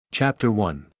Chapter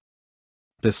 1.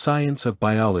 The Science of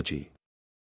Biology.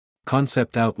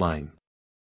 Concept Outline.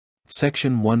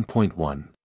 Section 1.1.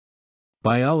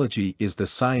 Biology is the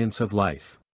science of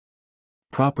life.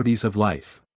 Properties of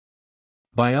life.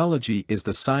 Biology is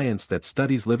the science that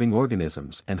studies living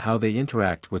organisms and how they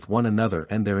interact with one another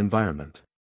and their environment.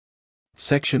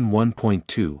 Section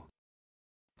 1.2.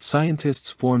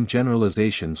 Scientists form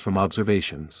generalizations from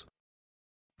observations.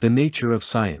 The nature of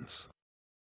science.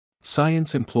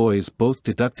 Science employs both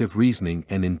deductive reasoning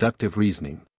and inductive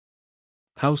reasoning.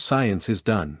 How science is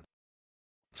done.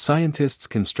 Scientists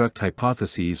construct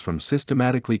hypotheses from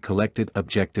systematically collected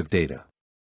objective data.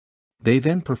 They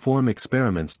then perform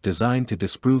experiments designed to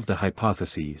disprove the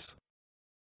hypotheses.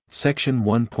 Section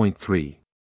 1.3.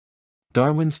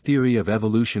 Darwin's theory of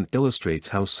evolution illustrates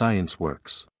how science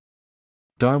works.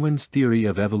 Darwin's theory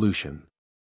of evolution.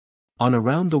 On a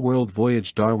round-the-world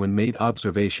voyage, Darwin made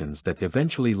observations that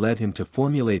eventually led him to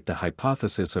formulate the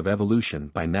hypothesis of evolution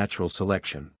by natural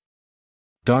selection.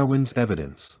 Darwin's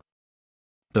evidence.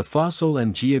 The fossil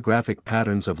and geographic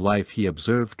patterns of life he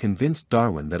observed convinced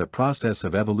Darwin that a process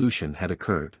of evolution had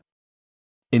occurred.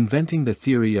 Inventing the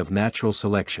theory of natural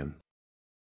selection.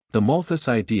 The Malthus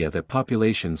idea that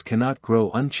populations cannot grow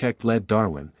unchecked led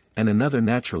Darwin, and another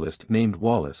naturalist named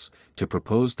Wallace, to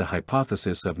propose the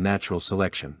hypothesis of natural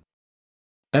selection.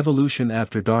 Evolution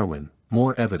after Darwin,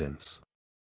 more evidence.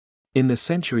 In the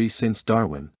century since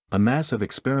Darwin, a mass of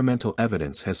experimental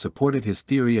evidence has supported his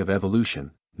theory of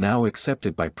evolution, now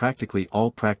accepted by practically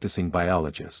all practicing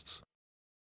biologists.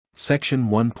 Section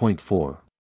 1.4.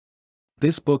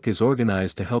 This book is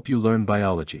organized to help you learn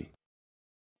biology.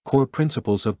 Core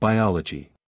principles of biology.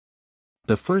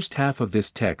 The first half of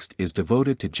this text is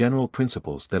devoted to general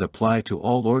principles that apply to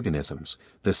all organisms,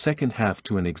 the second half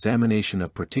to an examination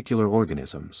of particular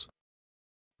organisms.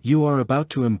 You are about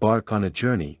to embark on a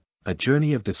journey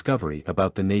of discovery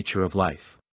about the nature of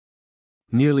life.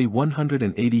 Nearly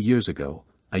 180 years ago,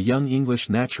 a young English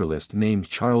naturalist named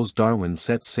Charles Darwin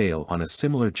set sail on a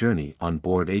similar journey on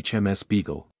board HMS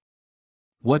Beagle.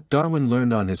 What Darwin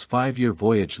learned on his 5-year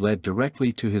voyage led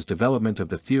directly to his development of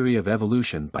the theory of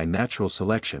evolution by natural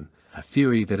selection, a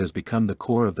theory that has become the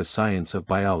core of the science of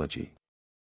biology.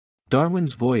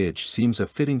 Darwin's voyage seems a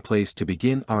fitting place to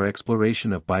begin our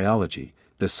exploration of biology,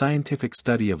 the scientific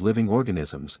study of living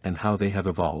organisms and how they have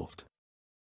evolved.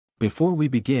 Before we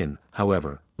begin,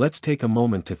 however, let's take a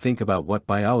moment to think about what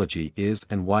biology is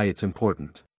and why it's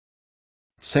important.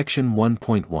 Section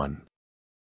 1.1.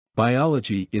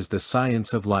 Biology is the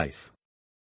science of life.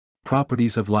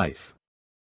 Properties of life.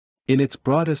 In its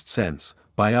broadest sense,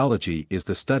 biology is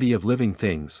the study of living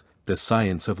things, the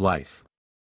science of life.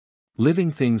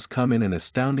 Living things come in an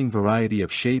astounding variety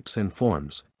of shapes and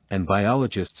forms, and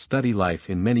biologists study life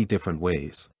in many different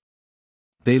ways.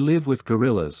 They live with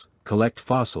gorillas, collect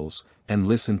fossils, and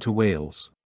listen to whales.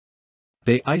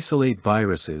 They isolate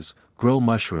viruses, grow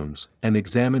mushrooms, and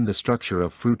examine the structure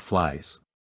of fruit flies.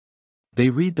 They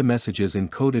read the messages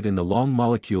encoded in the long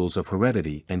molecules of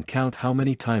heredity and count how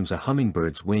many times a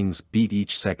hummingbird's wings beat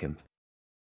each second.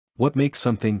 What makes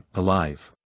something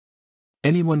alive?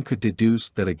 Anyone could deduce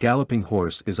that a galloping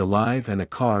horse is alive and a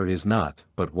car is not,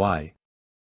 but why?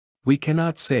 We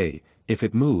cannot say, if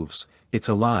it moves, it's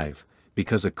alive,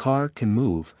 because a car can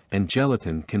move and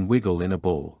gelatin can wiggle in a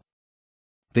bowl.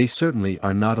 They certainly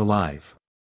are not alive.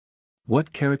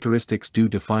 What characteristics do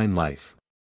define life?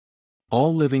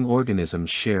 All living organisms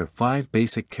share 5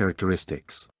 basic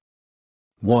characteristics.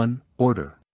 1.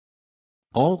 Order.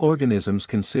 All organisms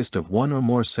consist of one or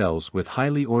more cells with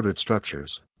highly ordered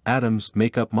structures. Atoms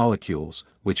make up molecules,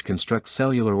 which construct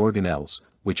cellular organelles,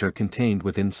 which are contained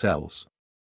within cells.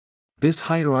 This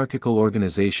hierarchical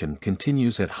organization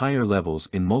continues at higher levels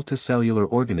in multicellular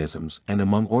organisms and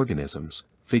among organisms,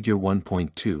 figure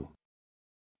 1.2.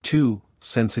 2.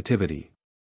 Sensitivity.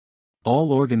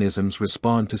 All organisms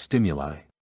respond to stimuli.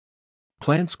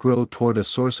 Plants grow toward a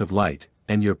source of light,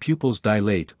 and your pupils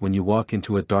dilate when you walk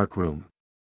into a dark room.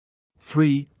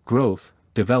 3. Growth,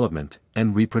 development,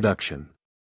 and reproduction.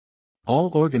 All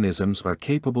organisms are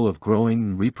capable of growing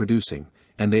and reproducing,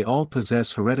 and they all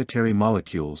possess hereditary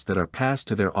molecules that are passed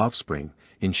to their offspring,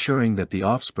 ensuring that the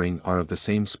offspring are of the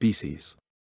same species.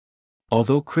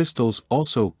 Although crystals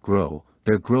also grow,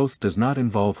 their growth does not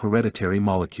involve hereditary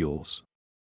molecules.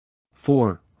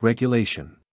 4.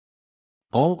 Regulation.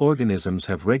 All organisms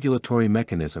have regulatory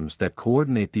mechanisms that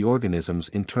coordinate the organism's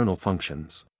internal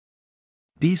functions.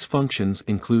 These functions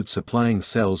include supplying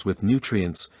cells with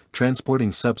nutrients,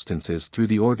 transporting substances through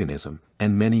the organism,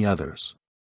 and many others.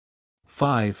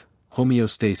 5.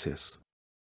 Homeostasis.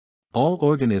 All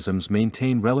organisms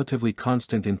maintain relatively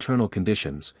constant internal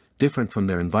conditions, different from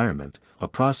their environment, a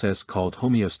process called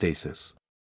homeostasis.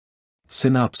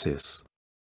 Synopsis.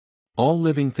 All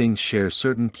living things share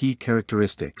certain key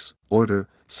characteristics: order,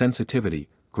 sensitivity,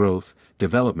 growth,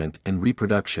 development and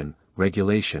reproduction,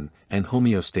 regulation, and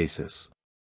homeostasis.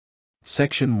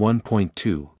 Section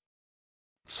 1.2.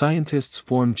 Scientists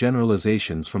form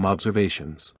generalizations from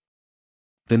observations.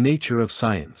 The nature of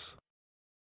science.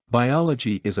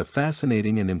 Biology is a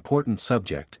fascinating and important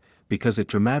subject, because it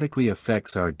dramatically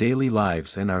affects our daily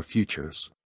lives and our futures.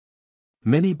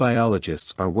 Many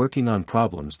biologists are working on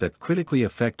problems that critically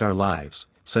affect our lives,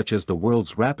 such as the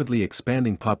world's rapidly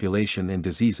expanding population and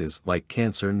diseases like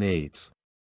cancer and AIDS.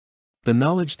 The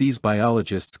knowledge these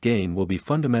biologists gain will be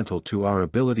fundamental to our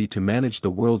ability to manage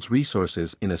the world's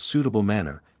resources in a suitable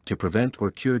manner, to prevent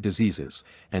or cure diseases,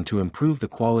 and to improve the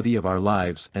quality of our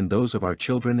lives and those of our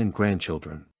children and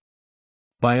grandchildren.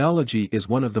 Biology is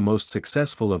one of the most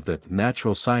successful of the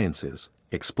natural sciences,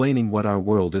 explaining what our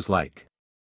world is like.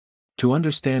 To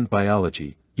understand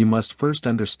biology, you must first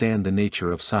understand the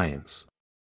nature of science.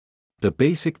 The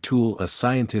basic tool a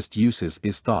scientist uses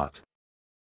is thought.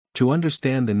 To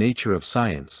understand the nature of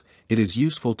science, it is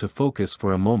useful to focus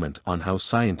for a moment on how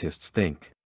scientists think.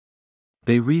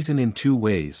 They reason in two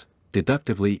ways,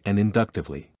 deductively and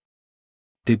inductively.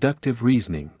 Deductive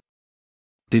reasoning.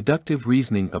 Deductive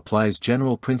reasoning applies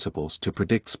general principles to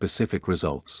predict specific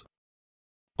results.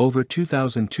 Over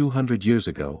 2,200 years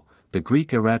ago, the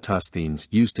Greek Eratosthenes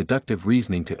used deductive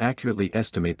reasoning to accurately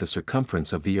estimate the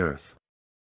circumference of the Earth.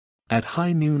 At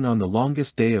high noon on the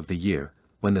longest day of the year,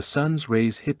 when the sun's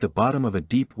rays hit the bottom of a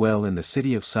deep well in the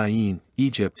city of Syene,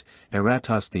 Egypt,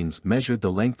 Eratosthenes measured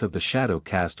the length of the shadow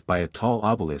cast by a tall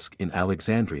obelisk in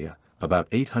Alexandria, about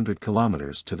 800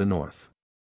 kilometers to the north.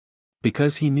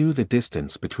 Because he knew the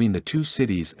distance between the two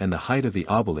cities and the height of the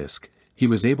obelisk, he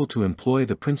was able to employ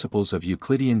the principles of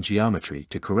Euclidean geometry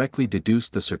to correctly deduce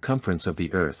the circumference of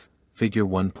the Earth, Figure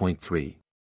 1.3.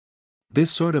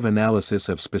 This sort of analysis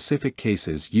of specific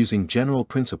cases using general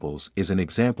principles is an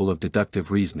example of deductive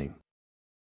reasoning.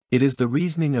 It is the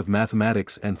reasoning of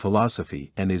mathematics and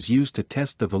philosophy and is used to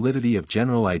test the validity of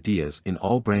general ideas in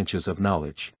all branches of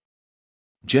knowledge.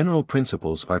 General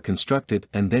principles are constructed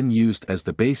and then used as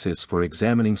the basis for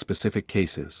examining specific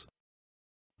cases.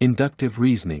 Inductive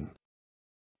reasoning.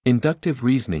 Inductive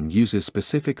reasoning uses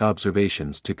specific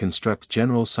observations to construct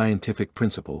general scientific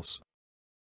principles.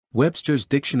 Webster's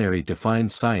dictionary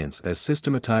defines science as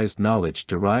systematized knowledge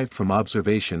derived from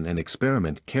observation and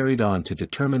experiment carried on to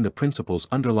determine the principles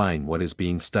underlying what is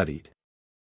being studied.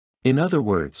 In other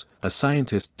words, a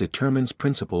scientist determines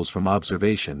principles from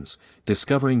observations,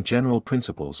 discovering general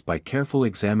principles by careful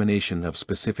examination of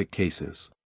specific cases.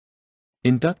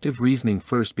 Inductive reasoning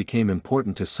first became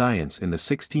important to science in the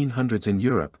 1600s in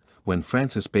Europe, when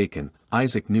Francis Bacon,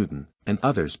 Isaac Newton, and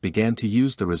others began to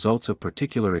use the results of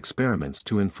particular experiments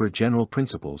to infer general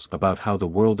principles about how the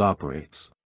world operates.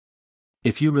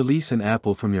 If you release an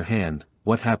apple from your hand,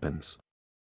 what happens?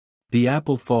 The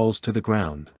apple falls to the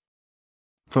ground.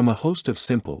 From a host of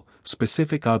simple,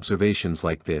 specific observations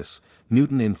like this,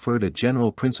 Newton inferred a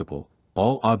general principle: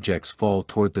 all objects fall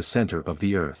toward the center of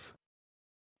the Earth.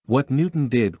 What Newton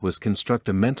did was construct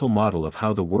a mental model of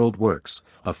how the world works,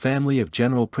 a family of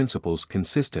general principles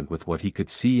consistent with what he could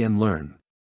see and learn.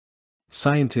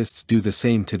 Scientists do the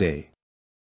same today.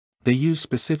 They use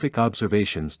specific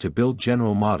observations to build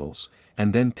general models,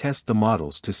 and then test the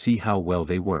models to see how well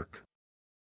they work.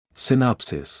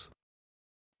 Synopsis.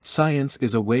 Science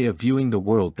is a way of viewing the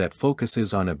world that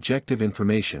focuses on objective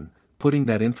information, putting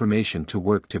that information to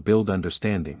work to build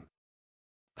understanding.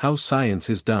 How science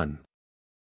is done.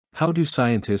 How do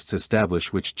scientists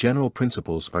establish which general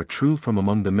principles are true from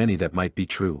among the many that might be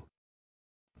true?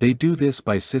 They do this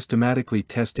by systematically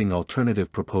testing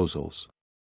alternative proposals.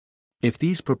 If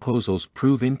these proposals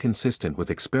prove inconsistent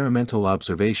with experimental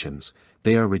observations,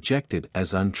 they are rejected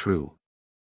as untrue.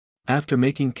 After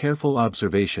making careful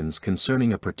observations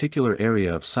concerning a particular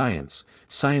area of science,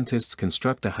 scientists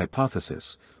construct a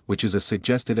hypothesis, which is a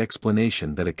suggested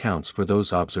explanation that accounts for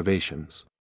those observations.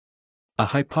 A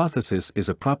hypothesis is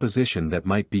a proposition that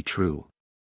might be true.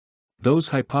 Those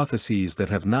hypotheses that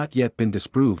have not yet been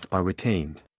disproved are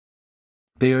retained.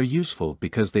 They are useful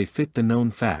because they fit the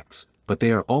known facts, but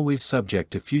they are always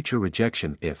subject to future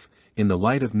rejection if, in the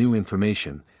light of new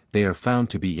information, they are found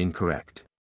to be incorrect.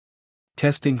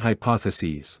 Testing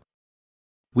hypotheses.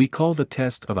 We call the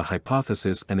test of a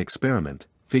hypothesis an experiment,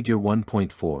 Figure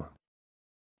 1.4.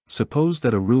 Suppose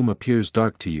that a room appears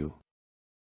dark to you.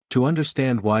 To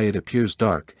understand why it appears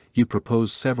dark, you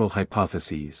propose several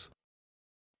hypotheses.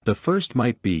 The first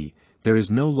might be, there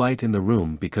is no light in the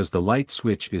room because the light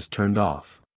switch is turned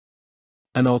off.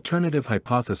 An alternative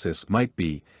hypothesis might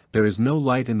be, there is no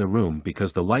light in the room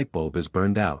because the light bulb is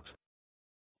burned out.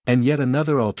 And yet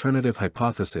another alternative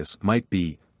hypothesis might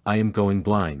be, I am going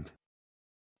blind.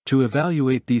 To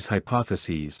evaluate these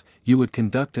hypotheses, you would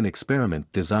conduct an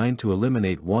experiment designed to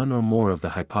eliminate one or more of the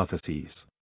hypotheses.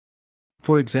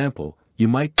 For example, you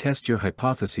might test your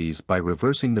hypotheses by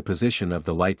reversing the position of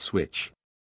the light switch.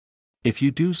 If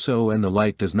you do so and the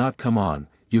light does not come on,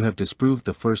 you have disproved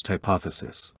the first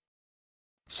hypothesis.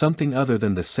 Something other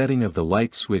than the setting of the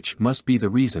light switch must be the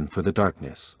reason for the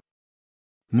darkness.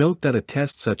 Note that a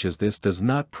test such as this does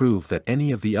not prove that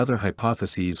any of the other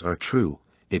hypotheses are true,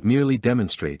 it merely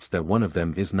demonstrates that one of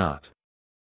them is not.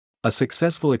 A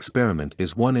successful experiment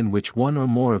is one in which one or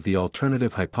more of the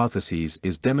alternative hypotheses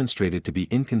is demonstrated to be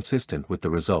inconsistent with the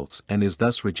results and is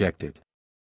thus rejected.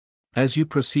 As you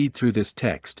proceed through this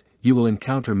text, you will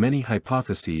encounter many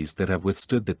hypotheses that have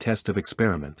withstood the test of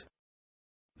experiment.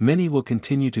 Many will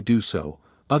continue to do so,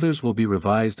 others will be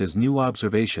revised as new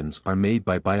observations are made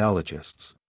by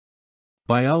biologists.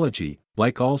 Biology,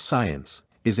 like all science,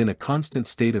 is in a constant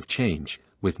state of change,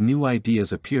 with new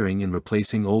ideas appearing and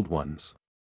replacing old ones.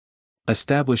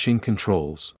 Establishing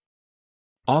controls.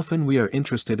 Often we are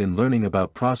interested in learning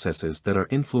about processes that are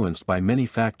influenced by many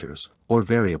factors, or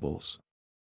variables.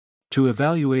 To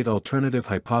evaluate alternative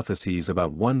hypotheses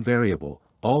about one variable,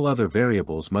 all other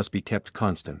variables must be kept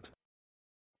constant.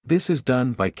 This is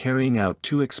done by carrying out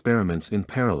two experiments in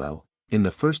parallel. In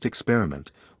the first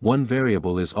experiment, one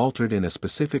variable is altered in a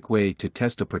specific way to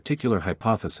test a particular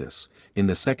hypothesis. In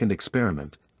the second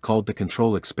experiment, called the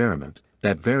control experiment,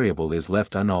 that variable is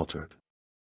left unaltered.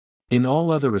 In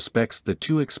all other respects the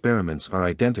two experiments are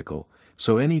identical,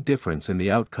 so any difference in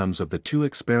the outcomes of the two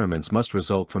experiments must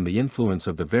result from the influence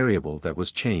of the variable that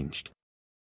was changed.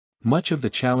 Much of the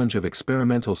challenge of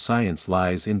experimental science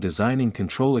lies in designing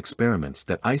control experiments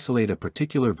that isolate a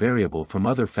particular variable from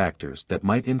other factors that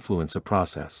might influence a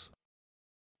process.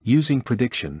 Using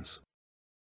predictions.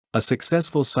 A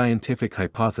successful scientific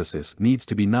hypothesis needs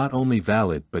to be not only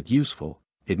valid but useful,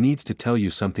 it needs to tell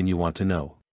you something you want to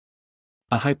know.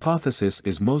 A hypothesis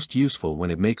is most useful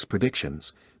when it makes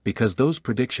predictions, because those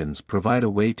predictions provide a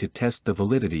way to test the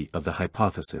validity of the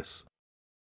hypothesis.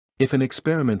 If an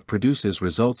experiment produces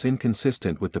results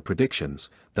inconsistent with the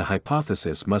predictions, the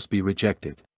hypothesis must be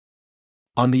rejected.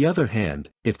 On the other hand,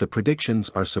 if the predictions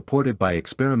are supported by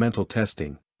experimental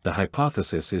testing, the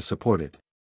hypothesis is supported.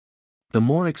 The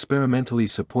more experimentally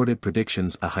supported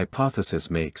predictions a hypothesis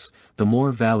makes, the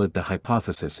more valid the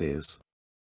hypothesis is.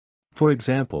 For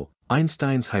example,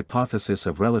 Einstein's hypothesis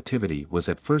of relativity was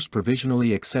at first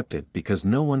provisionally accepted because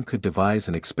no one could devise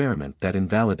an experiment that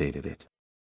invalidated it.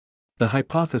 The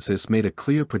hypothesis made a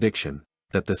clear prediction,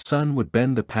 that the sun would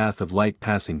bend the path of light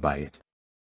passing by it.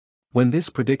 When this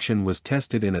prediction was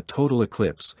tested in a total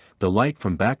eclipse, the light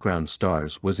from background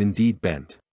stars was indeed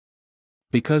bent.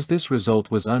 Because this result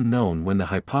was unknown when the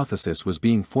hypothesis was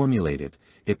being formulated,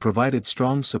 it provided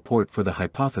strong support for the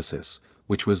hypothesis,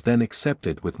 which was then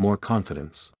accepted with more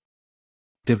confidence.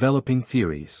 Developing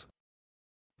theories.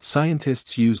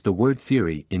 Scientists use the word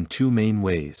theory in two main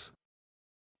ways.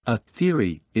 A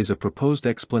theory is a proposed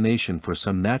explanation for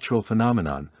some natural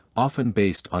phenomenon, often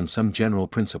based on some general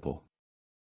principle.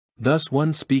 Thus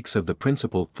one speaks of the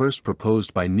principle first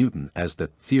proposed by Newton as the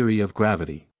theory of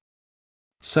gravity.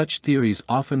 Such theories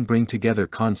often bring together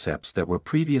concepts that were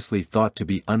previously thought to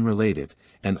be unrelated,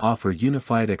 and offer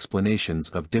unified explanations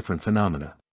of different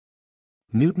phenomena.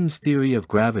 Newton's theory of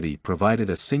gravity provided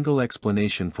a single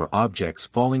explanation for objects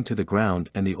falling to the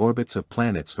ground, and the orbits of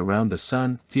planets around the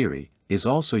Sun theory is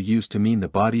also used to mean the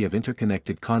body of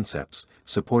interconnected concepts,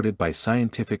 supported by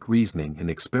scientific reasoning and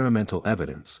experimental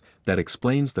evidence, that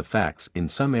explains the facts in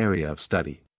some area of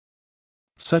study.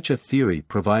 Such a theory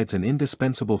provides an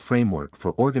indispensable framework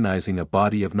for organizing a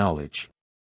body of knowledge.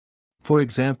 For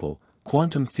example,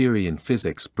 quantum theory in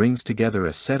physics brings together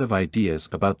a set of ideas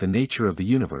about the nature of the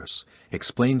universe,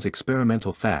 explains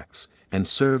experimental facts, and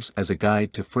serves as a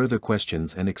guide to further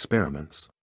questions and experiments.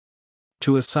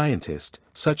 To a scientist,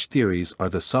 such theories are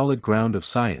the solid ground of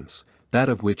science, that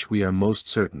of which we are most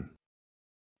certain.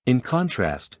 In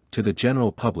contrast, to the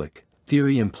general public,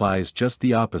 theory implies just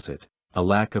the opposite, a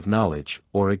lack of knowledge,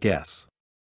 or a guess.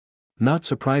 Not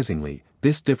surprisingly,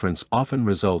 this difference often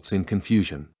results in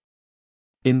confusion.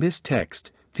 In this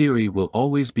text, theory will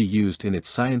always be used in its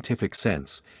scientific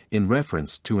sense, in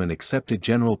reference to an accepted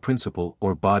general principle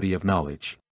or body of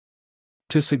knowledge.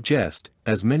 To suggest,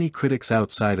 as many critics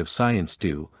outside of science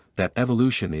do, that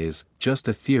evolution is just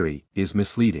a theory is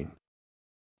misleading.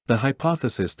 The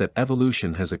hypothesis that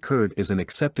evolution has occurred is an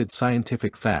accepted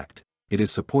scientific fact. It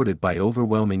is supported by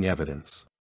overwhelming evidence.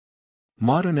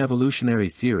 Modern evolutionary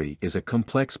theory is a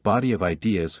complex body of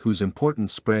ideas whose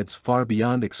importance spreads far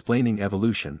beyond explaining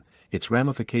evolution. Its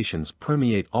ramifications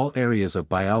permeate all areas of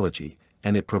biology,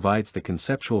 and it provides the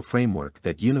conceptual framework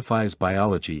that unifies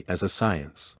biology as a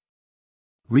science.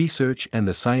 Research and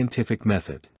the scientific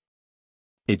method.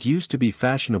 It used to be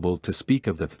fashionable to speak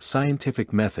of the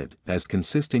scientific method as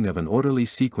consisting of an orderly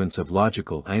sequence of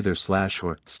logical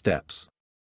either/or steps.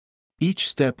 Each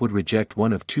step would reject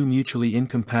one of two mutually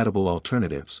incompatible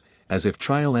alternatives, as if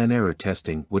trial and error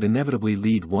testing would inevitably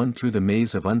lead one through the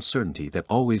maze of uncertainty that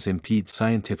always impedes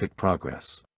scientific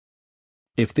progress.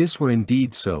 If this were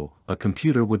indeed so, a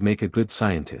computer would make a good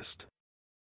scientist.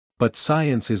 But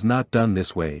science is not done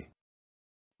this way.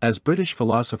 As British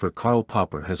philosopher Karl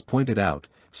Popper has pointed out,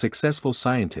 successful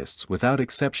scientists without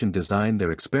exception design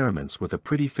their experiments with a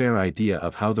pretty fair idea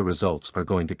of how the results are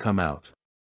going to come out.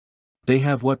 They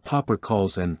have what Popper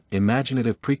calls an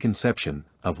imaginative preconception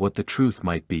of what the truth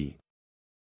might be.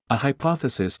 A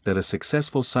hypothesis that a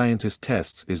successful scientist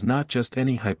tests is not just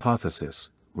any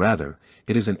hypothesis, rather,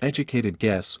 it is an educated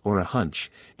guess or a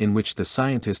hunch, in which the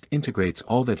scientist integrates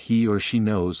all that he or she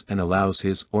knows and allows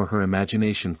his or her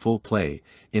imagination full play,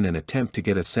 in an attempt to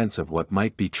get a sense of what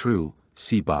might be true.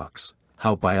 See box,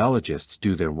 How Biologists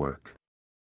Do Their Work.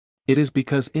 It is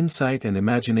because insight and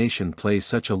imagination play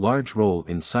such a large role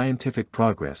in scientific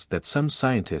progress that some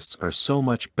scientists are so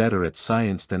much better at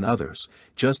science than others,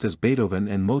 just as Beethoven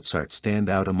and Mozart stand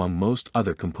out among most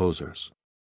other composers.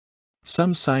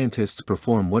 Some scientists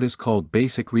perform what is called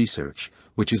basic research,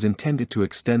 which is intended to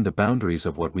extend the boundaries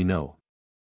of what we know.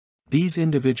 These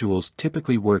individuals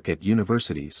typically work at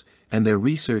universities, and their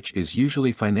research is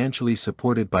usually financially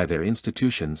supported by their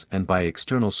institutions and by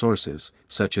external sources,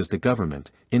 such as the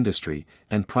government, industry,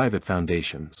 and private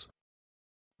foundations.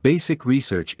 Basic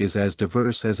research is as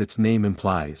diverse as its name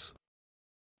implies.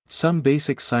 Some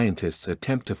basic scientists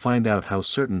attempt to find out how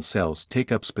certain cells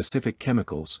take up specific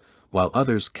chemicals, while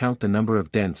others count the number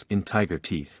of dents in tiger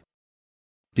teeth.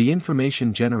 The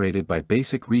information generated by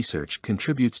basic research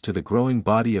contributes to the growing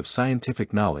body of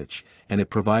scientific knowledge, and it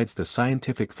provides the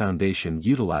scientific foundation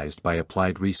utilized by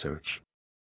applied research.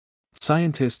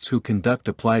 Scientists who conduct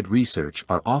applied research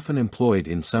are often employed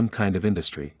in some kind of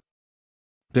industry.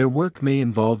 Their work may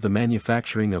involve the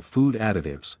manufacturing of food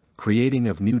additives, creating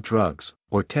of new drugs,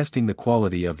 or testing the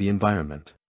quality of the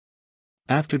environment.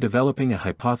 After developing a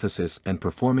hypothesis and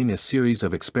performing a series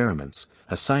of experiments,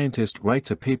 a scientist writes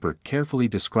a paper carefully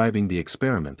describing the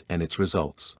experiment and its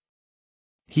results.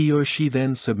 He or she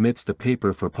then submits the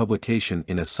paper for publication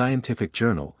in a scientific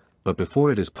journal, but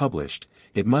before it is published,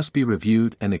 it must be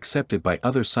reviewed and accepted by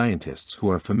other scientists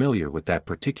who are familiar with that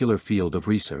particular field of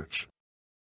research.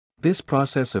 This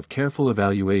process of careful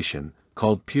evaluation,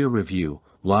 called peer review,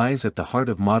 lies at the heart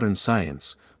of modern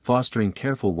science, fostering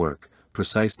careful work,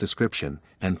 precise description,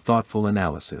 and thoughtful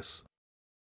analysis.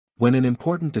 When an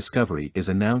important discovery is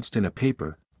announced in a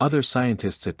paper, other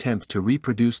scientists attempt to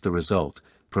reproduce the result,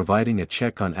 providing a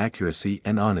check on accuracy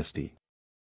and honesty.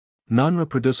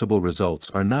 Non-reproducible results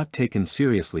are not taken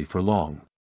seriously for long.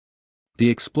 The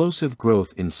explosive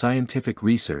growth in scientific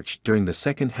research during the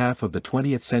second half of the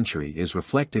 20th century is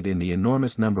reflected in the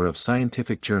enormous number of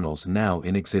scientific journals now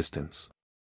in existence.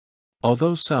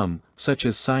 Although some, such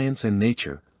as Science and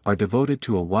Nature, are devoted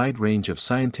to a wide range of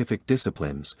scientific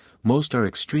disciplines, most are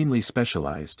extremely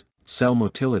specialized. Cell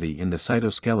Motility in the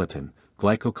Cytoskeleton,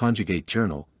 Glycoconjugate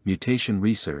Journal, Mutation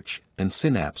Research, and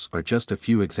Synapse are just a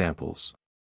few examples.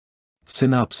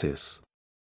 Synopsis.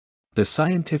 The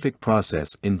scientific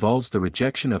process involves the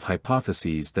rejection of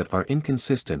hypotheses that are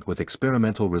inconsistent with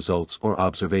experimental results or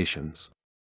observations.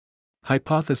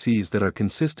 Hypotheses that are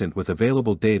consistent with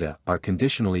available data are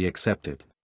conditionally accepted.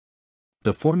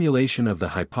 The formulation of the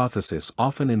hypothesis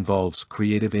often involves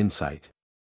creative insight.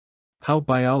 How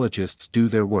biologists do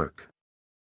their work.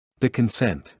 The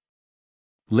consent.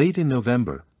 Late in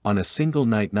November, on a single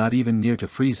night not even near to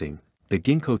freezing, the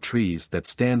ginkgo trees that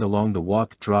stand along the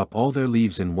walk drop all their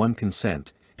leaves in one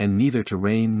consent, and neither to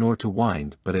rain nor to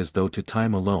wind but as though to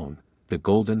time alone, the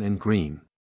golden and green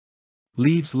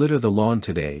leaves litter the lawn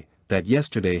today, that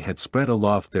yesterday had spread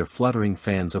aloft their fluttering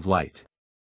fans of light.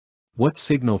 What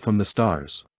signal from the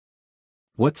stars?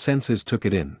 What senses took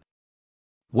it in?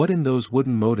 What in those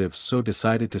wooden motives so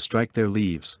decided to strike their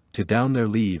leaves, to down their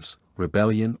leaves,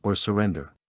 rebellion or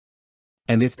surrender?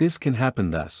 And if this can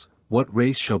happen thus, what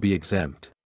race shall be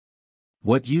exempt?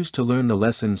 What use to learn the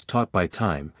lessons taught by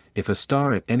time, if a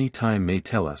star at any time may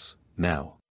tell us,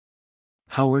 now?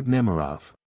 Howard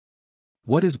Nemerov.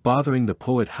 What is bothering the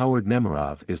poet Howard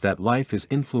Nemerov is that life is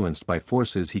influenced by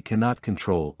forces he cannot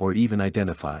control or even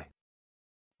identify.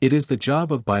 It is the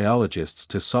job of biologists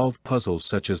to solve puzzles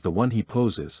such as the one he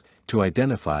poses, to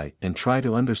identify and try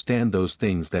to understand those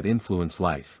things that influence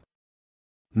life.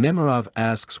 Nemerov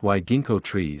asks why ginkgo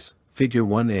trees, figure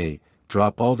 1a,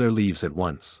 drop all their leaves at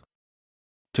once.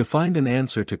 To find an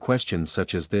answer to questions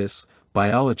such as this,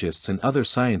 biologists and other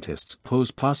scientists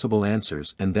pose possible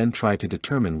answers and then try to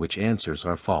determine which answers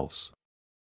are false.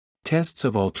 Tests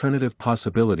of alternative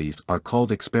possibilities are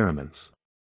called experiments.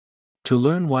 To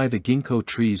learn why the ginkgo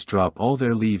trees drop all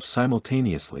their leaves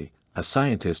simultaneously, a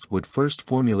scientist would first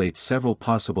formulate several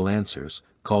possible answers,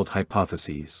 called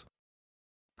hypotheses.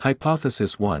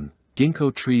 Hypothesis 1: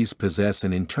 ginkgo trees possess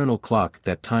an internal clock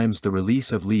that times the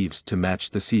release of leaves to match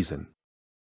the season.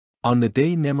 On the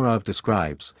day Nemerov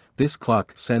describes, this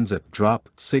clock sends a drop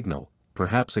signal,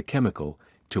 perhaps a chemical,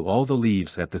 to all the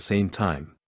leaves at the same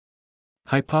time.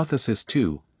 Hypothesis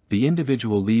 2: the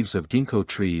individual leaves of ginkgo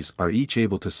trees are each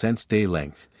able to sense day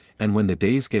length, and when the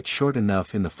days get short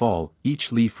enough in the fall,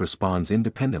 each leaf responds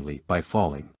independently by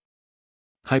falling.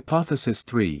 Hypothesis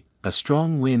 3: a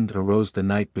strong wind arose the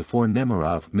night before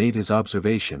Nemerov made his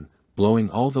observation,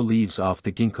 blowing all the leaves off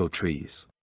the ginkgo trees.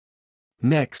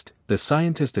 Next, the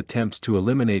scientist attempts to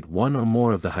eliminate one or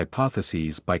more of the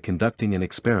hypotheses by conducting an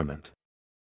experiment.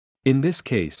 In this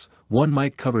case, one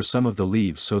might cover some of the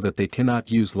leaves so that they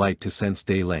cannot use light to sense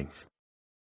day length.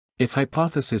 If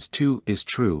hypothesis 2 is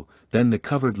true, then the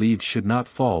covered leaves should not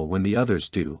fall when the others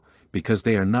do, because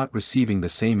they are not receiving the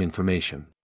same information.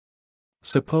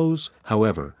 Suppose,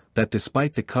 however, that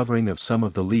despite the covering of some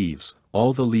of the leaves,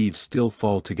 all the leaves still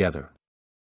fall together.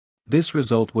 This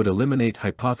result would eliminate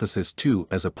hypothesis 2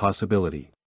 as a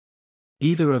possibility.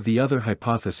 Either of the other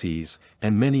hypotheses,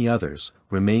 and many others,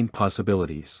 remain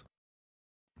possibilities.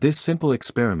 This simple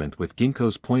experiment with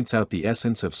ginkgos points out the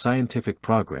essence of scientific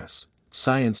progress.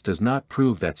 Science does not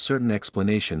prove that certain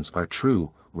explanations are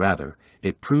true, rather,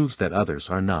 it proves that others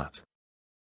are not.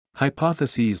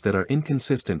 Hypotheses that are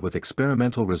inconsistent with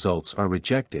experimental results are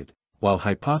rejected, while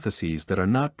hypotheses that are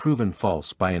not proven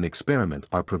false by an experiment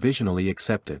are provisionally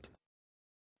accepted.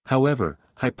 However,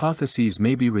 hypotheses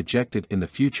may be rejected in the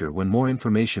future when more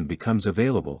information becomes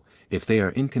available, if they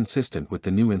are inconsistent with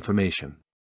the new information.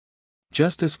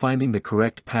 Just as finding the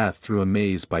correct path through a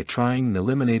maze by trying and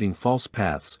eliminating false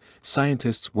paths,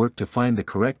 scientists work to find the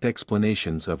correct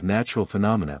explanations of natural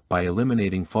phenomena by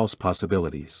eliminating false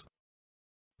possibilities.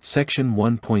 Section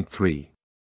 1.3.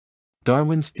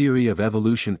 Darwin's theory of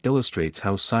evolution illustrates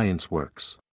how science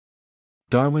works.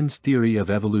 Darwin's theory of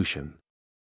evolution.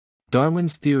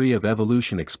 Darwin's theory of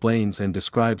evolution explains and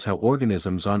describes how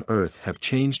organisms on Earth have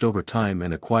changed over time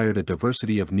and acquired a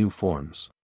diversity of new forms.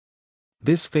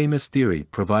 This famous theory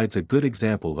provides a good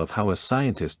example of how a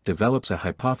scientist develops a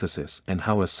hypothesis and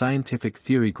how a scientific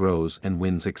theory grows and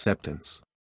wins acceptance.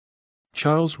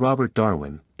 Charles Robert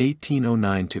Darwin,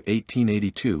 1809 to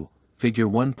 1882, figure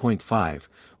 1.5,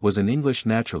 was an English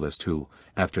naturalist who,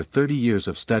 after 30 years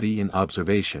of study and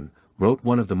observation, wrote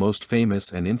one of the most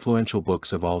famous and influential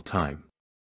books of all time.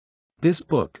 This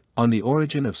book, On the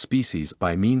Origin of Species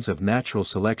by Means of Natural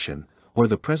Selection, or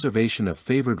the Preservation of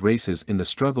Favored Races in the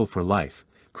Struggle for Life,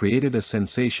 created a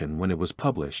sensation when it was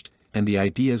published, and the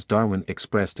ideas Darwin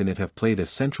expressed in it have played a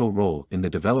central role in the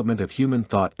development of human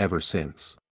thought ever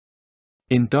since.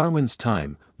 In Darwin's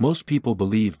time, most people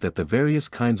believed that the various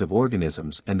kinds of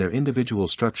organisms and their individual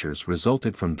structures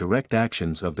resulted from direct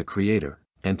actions of the Creator,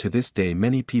 and to this day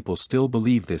many people still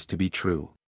believe this to be true.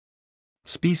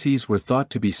 Species were thought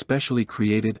to be specially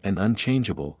created and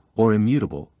unchangeable, or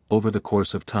immutable, over the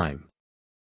course of time.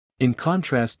 In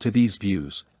contrast to these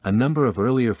views, a number of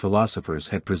earlier philosophers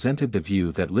had presented the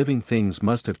view that living things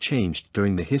must have changed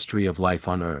during the history of life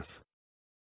on Earth.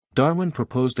 Darwin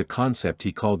proposed a concept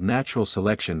he called natural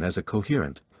selection as a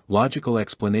coherent, logical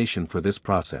explanation for this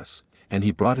process, and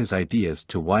he brought his ideas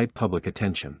to wide public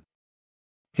attention.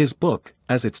 His book,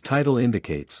 as its title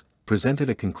indicates, presented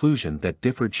a conclusion that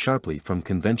differed sharply from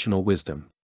conventional wisdom.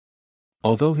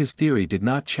 Although his theory did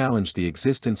not challenge the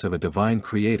existence of a divine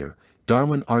creator,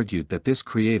 Darwin argued that this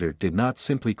creator did not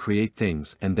simply create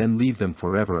things and then leave them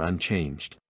forever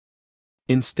unchanged.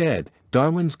 Instead,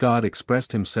 Darwin's God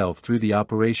expressed himself through the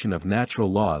operation of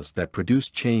natural laws that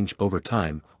produced change over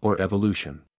time, or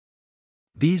evolution.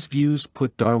 These views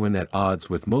put Darwin at odds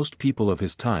with most people of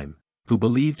his time, who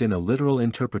believed in a literal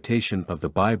interpretation of the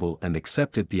Bible and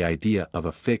accepted the idea of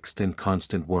a fixed and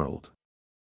constant world.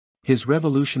 His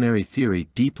revolutionary theory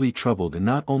deeply troubled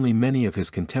not only many of his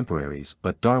contemporaries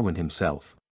but Darwin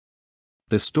himself.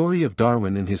 The story of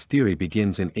Darwin and his theory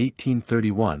begins in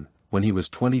 1831, when he was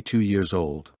 22 years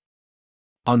old.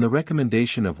 On the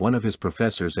recommendation of one of his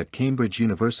professors at Cambridge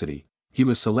University, he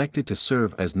was selected to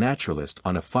serve as naturalist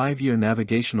on a 5-year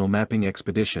navigational mapping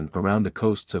expedition around the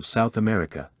coasts of South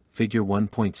America, Figure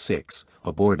 1.6,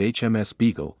 aboard HMS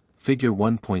Beagle, Figure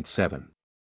 1.7.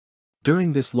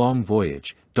 During this long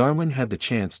voyage, Darwin had the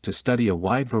chance to study a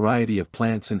wide variety of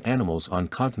plants and animals on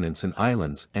continents and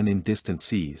islands and in distant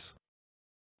seas.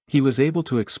 He was able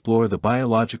to explore the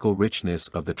biological richness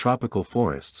of the tropical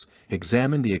forests,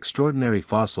 examine the extraordinary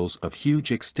fossils of huge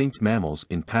extinct mammals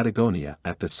in Patagonia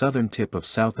at the southern tip of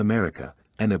South America,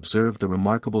 and observe the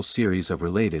remarkable series of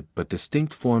related but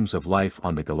distinct forms of life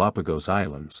on the Galapagos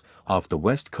Islands, off the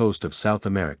west coast of South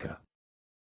America.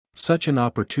 Such an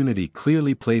opportunity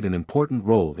clearly played an important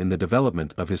role in the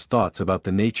development of his thoughts about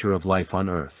the nature of life on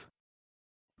Earth.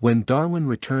 When Darwin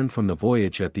returned from the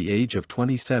voyage at the age of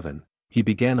 27, he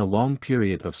began a long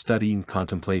period of study and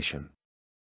contemplation.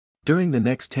 During the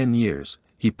next 10 years,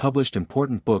 he published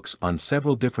important books on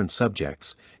several different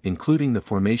subjects, including the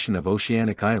formation of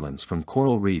oceanic islands from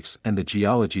coral reefs and the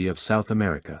geology of South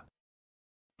America.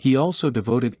 He also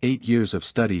devoted 8 years of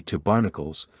study to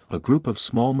barnacles, a group of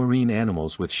small marine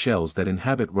animals with shells that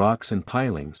inhabit rocks and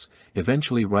pilings,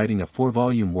 eventually writing a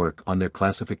 4-volume work on their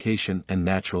classification and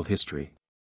natural history.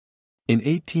 In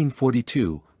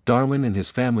 1842, Darwin and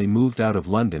his family moved out of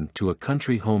London to a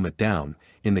country home at Down,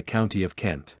 in the county of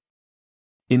Kent.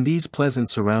 In these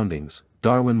pleasant surroundings,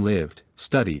 Darwin lived,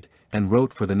 studied, and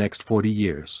wrote for the next 40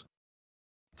 years.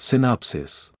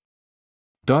 Synopsis.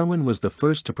 Darwin was the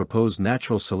first to propose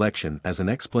natural selection as an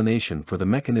explanation for the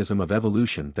mechanism of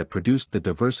evolution that produced the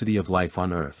diversity of life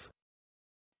on Earth.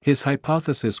 His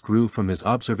hypothesis grew from his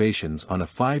observations on a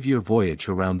 5-year voyage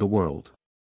around the world.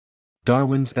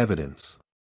 Darwin's evidence.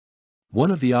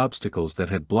 One of the obstacles that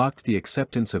had blocked the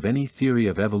acceptance of any theory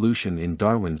of evolution in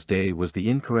Darwin's day was the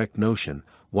incorrect notion,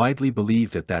 widely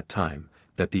believed at that time,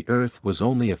 that the Earth was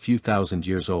only a few thousand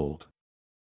years old.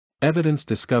 Evidence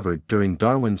discovered during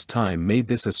Darwin's time made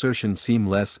this assertion seem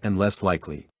less and less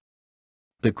likely.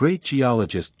 The great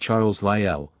geologist Charles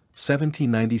Lyell,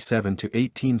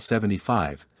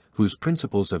 1797–1875, whose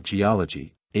Principles of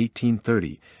Geology,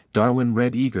 1830, Darwin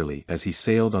read eagerly as he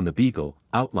sailed on the Beagle,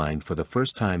 outlined for the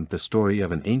first time the story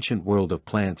of an ancient world of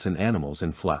plants and animals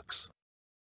in flux.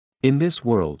 In this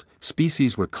world,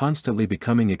 species were constantly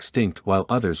becoming extinct while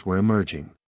others were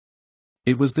emerging.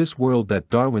 It was this world that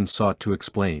Darwin sought to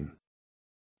explain.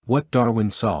 What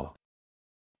Darwin saw.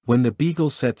 When the Beagle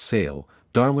set sail,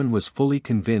 Darwin was fully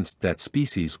convinced that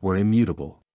species were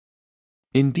immutable.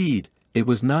 Indeed, it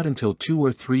was not until 2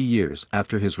 or 3 years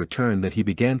after his return that he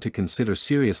began to consider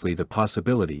seriously the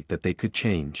possibility that they could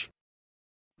change.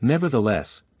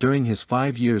 Nevertheless, during his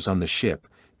 5 years on the ship,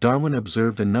 Darwin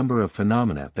observed a number of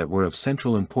phenomena that were of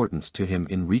central importance to him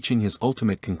in reaching his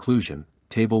ultimate conclusion,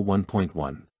 Table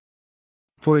 1.1.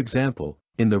 For example,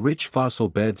 in the rich fossil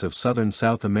beds of southern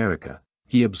South America,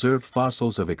 he observed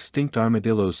fossils of extinct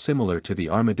armadillos similar to the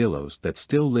armadillos that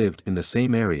still lived in the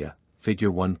same area,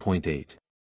 Figure 1.8.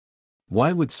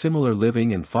 Why would similar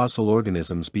living and fossil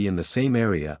organisms be in the same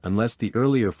area unless the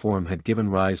earlier form had given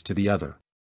rise to the other?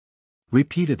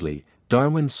 Repeatedly,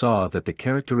 Darwin saw that the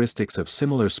characteristics of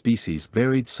similar species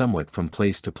varied somewhat from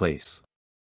place to place.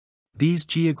 These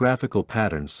geographical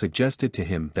patterns suggested to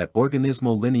him that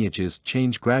organismal lineages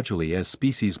change gradually as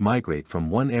species migrate from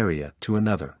one area to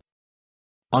another.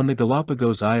 On the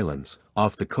Galapagos Islands,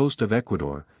 off the coast of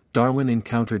Ecuador, Darwin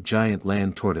encountered giant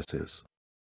land tortoises.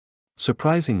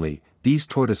 Surprisingly, these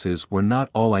tortoises were not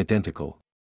all identical.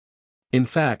 In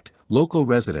fact, local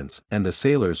residents and the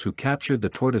sailors who captured the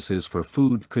tortoises for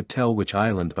food could tell which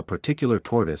island a particular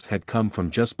tortoise had come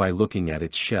from just by looking at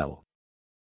its shell.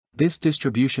 This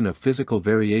distribution of physical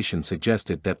variation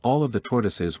suggested that all of the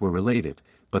tortoises were related,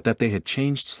 but that they had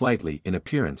changed slightly in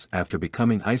appearance after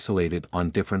becoming isolated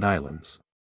on different islands.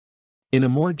 In a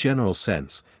more general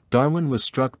sense, Darwin was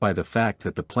struck by the fact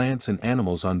that the plants and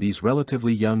animals on these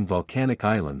relatively young volcanic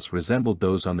islands resembled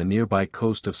those on the nearby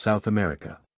coast of South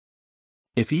America.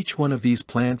 If each one of these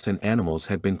plants and animals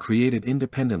had been created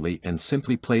independently and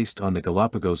simply placed on the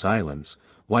Galapagos Islands,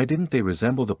 why didn't they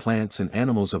resemble the plants and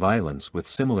animals of islands with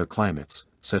similar climates,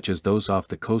 such as those off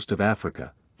the coast of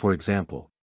Africa, for example?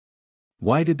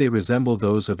 Why did they resemble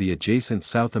those of the adjacent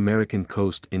South American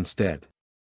coast instead?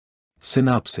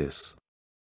 Synopsis.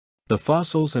 The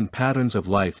fossils and patterns of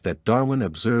life that Darwin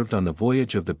observed on the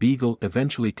voyage of the Beagle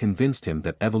eventually convinced him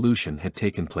that evolution had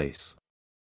taken place.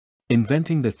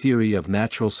 Inventing the theory of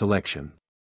natural selection.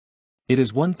 It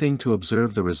is one thing to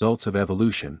observe the results of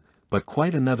evolution, but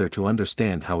quite another to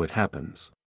understand how it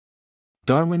happens.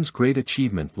 Darwin's great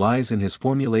achievement lies in his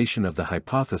formulation of the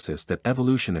hypothesis that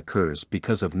evolution occurs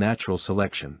because of natural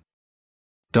selection.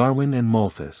 Darwin and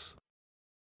Malthus.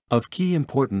 Of key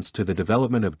importance to the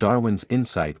development of Darwin's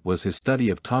insight was his study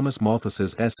of Thomas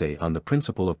Malthus's essay on the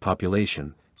principle of population,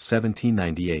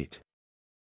 1798.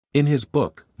 In his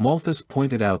book, Malthus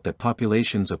pointed out that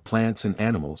populations of plants and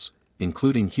animals,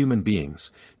 including human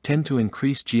beings, tend to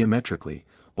increase geometrically,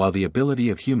 while the ability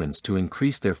of humans to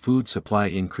increase their food supply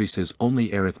increases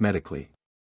only arithmetically.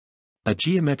 A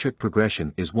geometric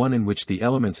progression is one in which the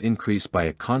elements increase by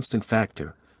a constant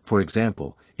factor. For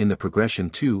example, in the progression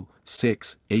 2,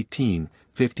 6, 18,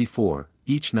 54,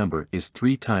 each number is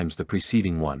 3 times the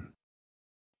preceding one.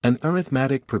 An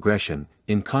arithmetic progression,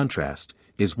 in contrast,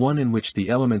 is one in which the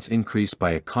elements increase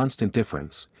by a constant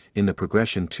difference. In the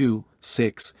progression 2,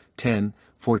 6, 10,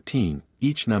 14,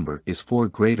 each number is 4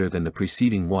 greater than the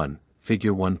preceding one,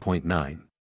 figure 1.9.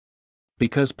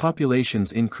 Because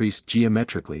populations increase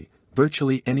geometrically,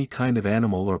 virtually any kind of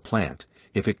animal or plant,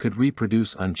 if it could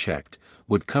reproduce unchecked,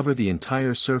 would cover the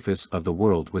entire surface of the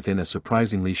world within a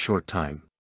surprisingly short time.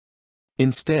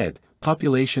 Instead,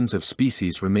 populations of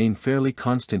species remain fairly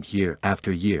constant year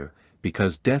after year,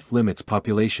 because death limits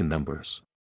population numbers.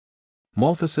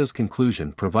 Malthus's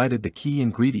conclusion provided the key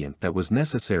ingredient that was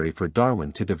necessary for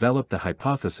Darwin to develop the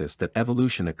hypothesis that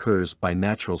evolution occurs by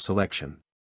natural selection.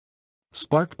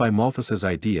 Sparked by Malthus's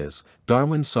ideas,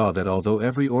 Darwin saw that although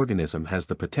every organism has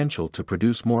the potential to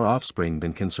produce more offspring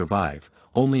than can survive,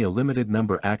 only a limited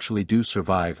number actually do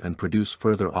survive and produce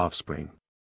further offspring.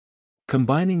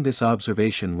 Combining this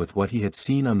observation with what he had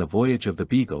seen on the voyage of the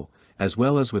Beagle, as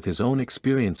well as with his own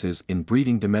experiences in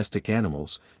breeding domestic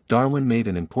animals, Darwin made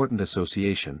an important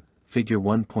association, figure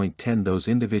 1.10. Those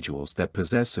individuals that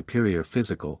possess superior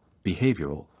physical,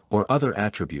 behavioral, or other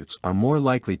attributes are more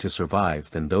likely to survive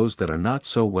than those that are not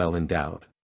so well endowed.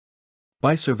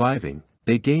 By surviving,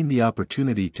 they gain the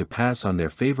opportunity to pass on their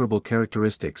favorable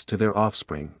characteristics to their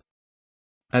offspring.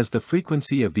 As the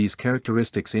frequency of these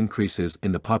characteristics increases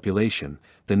in the population,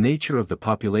 the nature of the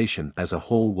population as a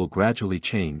whole will gradually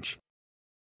change.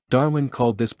 Darwin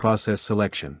called this process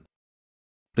selection.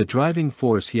 The driving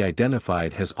force he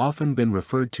identified has often been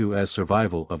referred to as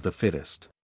survival of the fittest.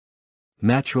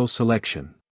 Natural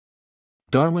selection.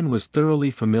 Darwin was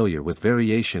thoroughly familiar with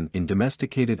variation in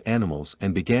domesticated animals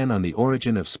and began on the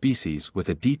origin of species with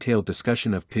a detailed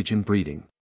discussion of pigeon breeding.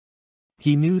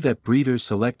 He knew that breeders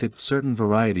selected certain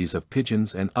varieties of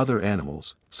pigeons and other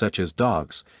animals, such as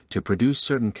dogs, to produce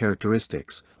certain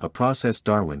characteristics, a process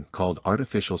Darwin called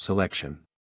artificial selection.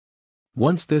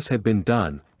 Once this had been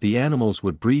done, the animals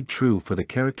would breed true for the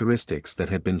characteristics that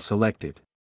had been selected.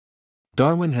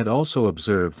 Darwin had also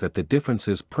observed that the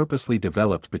differences purposely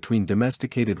developed between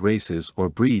domesticated races or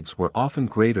breeds were often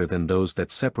greater than those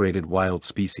that separated wild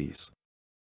species.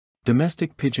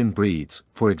 Domestic pigeon breeds,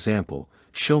 for example,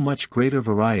 show much greater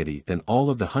variety than all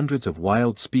of the hundreds of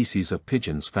wild species of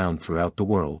pigeons found throughout the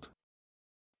world.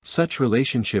 Such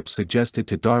relationships suggested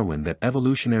to Darwin that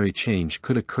evolutionary change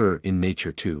could occur in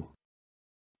nature too.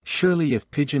 Surely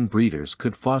if pigeon breeders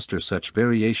could foster such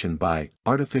variation by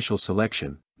artificial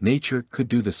selection, nature could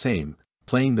do the same,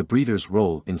 playing the breeder's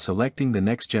role in selecting the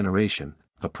next generation,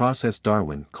 a process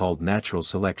Darwin called natural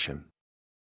selection.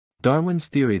 Darwin's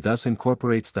theory thus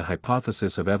incorporates the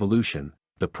hypothesis of evolution,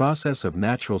 the process of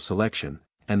natural selection,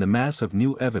 and the mass of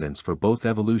new evidence for both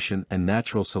evolution and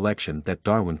natural selection that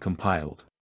Darwin compiled.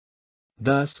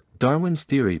 Thus, Darwin's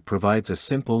theory provides a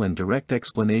simple and direct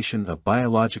explanation of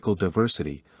biological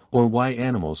diversity, or why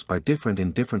animals are different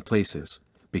in different places.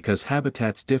 Because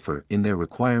habitats differ in their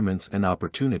requirements and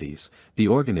opportunities, the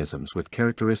organisms with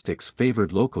characteristics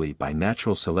favored locally by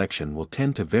natural selection will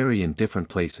tend to vary in different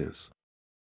places.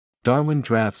 Darwin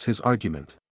drafts his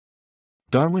argument.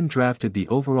 Darwin drafted the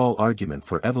overall argument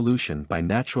for evolution by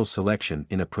natural selection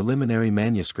in a preliminary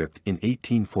manuscript in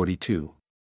 1842.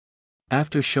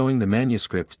 After showing the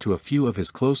manuscript to a few of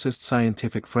his closest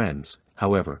scientific friends,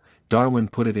 however, Darwin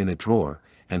put it in a drawer,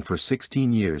 and for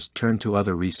 16 years turned to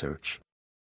other research.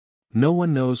 No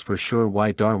one knows for sure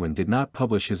why Darwin did not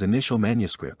publish his initial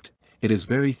manuscript. It is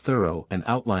very thorough and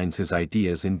outlines his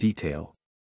ideas in detail.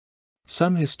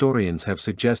 Some historians have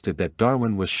suggested that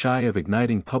Darwin was shy of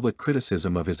igniting public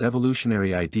criticism of his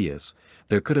evolutionary ideas.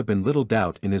 There could have been little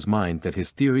doubt in his mind that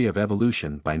his theory of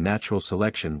evolution by natural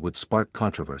selection would spark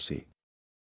controversy.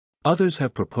 Others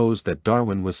have proposed that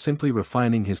Darwin was simply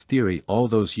refining his theory all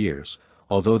those years,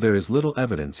 although there is little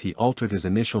evidence he altered his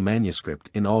initial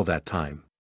manuscript in all that time.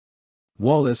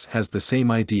 Wallace has the same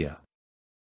idea.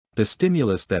 The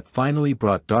stimulus that finally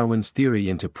brought Darwin's theory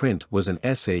into print was an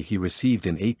essay he received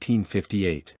in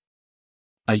 1858.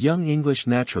 A young English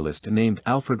naturalist named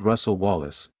Alfred Russel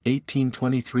Wallace,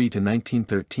 1823 to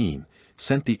 1913,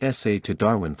 sent the essay to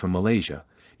Darwin from Malaysia.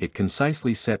 It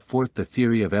concisely set forth the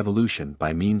theory of evolution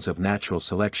by means of natural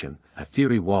selection, a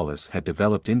theory Wallace had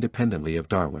developed independently of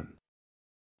Darwin.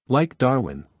 Like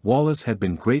Darwin, Wallace had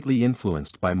been greatly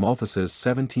influenced by Malthus's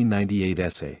 1798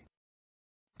 essay.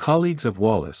 Colleagues of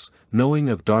Wallace, knowing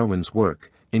of Darwin's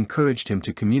work, encouraged him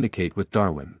to communicate with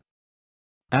Darwin.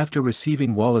 After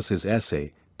receiving Wallace's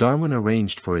essay, Darwin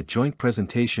arranged for a joint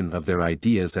presentation of their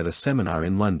ideas at a seminar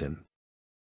in London.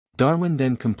 Darwin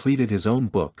then completed his own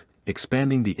book,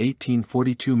 expanding the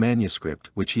 1842 manuscript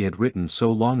which he had written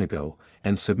so long ago,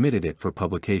 and submitted it for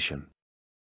publication.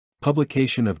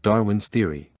 Publication of Darwin's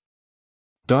theory.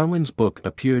 Darwin's book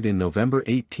appeared in November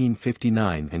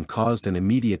 1859 and caused an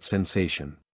immediate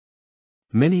sensation.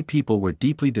 Many people were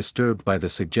deeply disturbed by the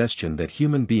suggestion that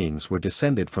human beings were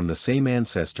descended from the same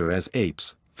ancestor as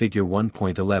apes, figure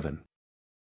 1.11.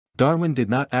 Darwin did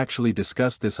not actually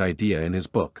discuss this idea in his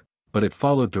book, but it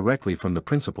followed directly from the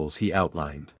principles he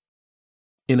outlined.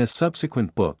 In a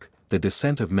subsequent book, The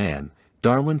Descent of Man,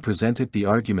 Darwin presented the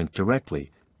argument directly,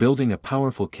 building a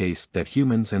powerful case that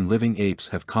humans and living apes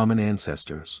have common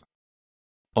ancestors.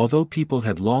 Although people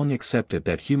had long accepted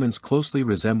that humans closely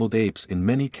resembled apes in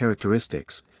many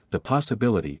characteristics, the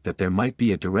possibility that there might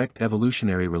be a direct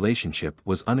evolutionary relationship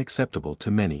was unacceptable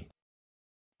to many.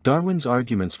 Darwin's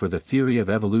arguments for the theory of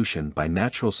evolution by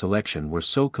natural selection were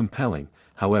so compelling,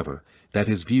 however, that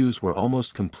his views were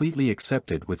almost completely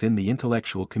accepted within the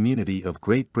intellectual community of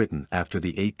Great Britain after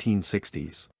the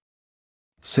 1860s.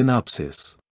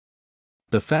 Synopsis.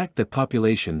 The fact that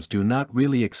populations do not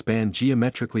really expand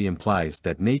geometrically implies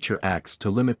that nature acts to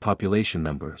limit population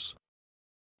numbers.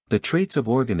 The traits of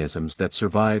organisms that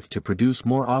survive to produce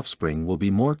more offspring will be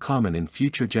more common in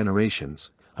future generations,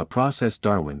 a process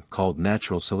Darwin called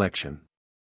natural selection.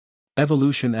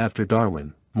 Evolution after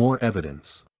Darwin, more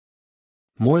evidence.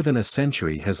 More than a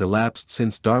century has elapsed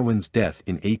since Darwin's death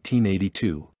in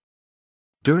 1882.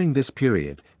 During this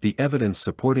period, the evidence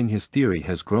supporting his theory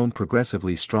has grown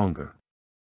progressively stronger.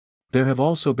 There have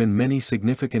also been many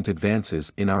significant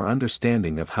advances in our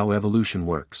understanding of how evolution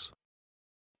works.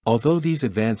 Although these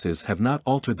advances have not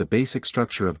altered the basic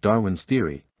structure of Darwin's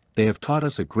theory, they have taught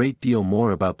us a great deal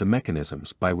more about the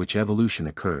mechanisms by which evolution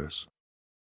occurs.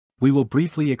 We will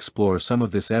briefly explore some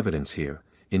of this evidence here.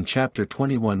 In Chapter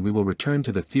 21 we will return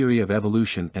to the theory of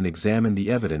evolution and examine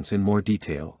the evidence in more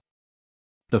detail.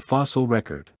 The fossil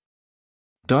record.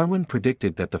 Darwin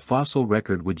predicted that the fossil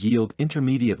record would yield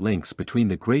intermediate links between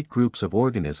the great groups of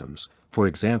organisms, for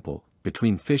example,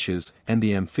 between fishes and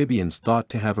the amphibians thought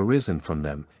to have arisen from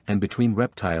them, and between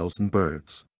reptiles and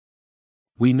birds.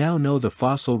 We now know the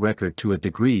fossil record to a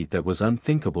degree that was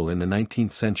unthinkable in the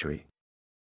 19th century.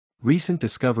 Recent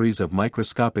discoveries of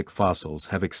microscopic fossils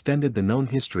have extended the known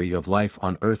history of life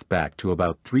on Earth back to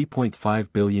about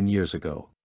 3.5 billion years ago.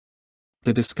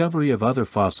 The discovery of other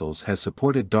fossils has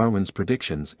supported Darwin's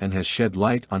predictions and has shed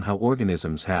light on how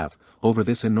organisms have, over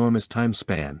this enormous time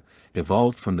span,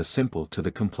 evolved from the simple to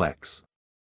the complex.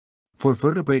 For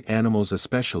vertebrate animals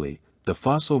especially, the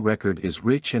fossil record is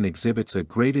rich and exhibits a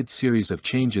graded series of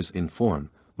changes in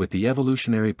form, with the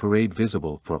evolutionary parade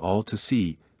visible for all to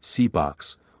see. See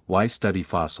box. Why study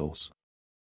fossils?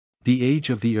 The age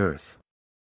of the Earth.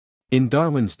 In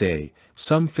Darwin's day,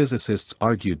 some physicists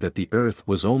argued that the Earth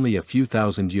was only a few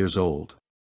thousand years old.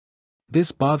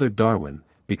 This bothered Darwin,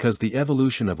 because the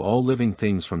evolution of all living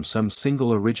things from some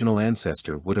single original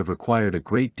ancestor would have required a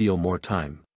great deal more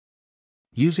time.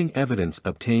 Using evidence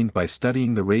obtained by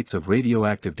studying the rates of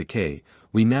radioactive decay,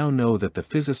 we now know that the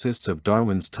physicists of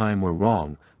Darwin's time were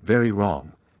wrong, very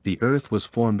wrong. The Earth was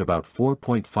formed about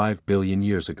 4.5 billion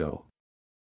years ago.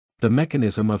 The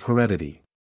mechanism of heredity.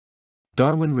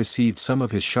 Darwin received some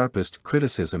of his sharpest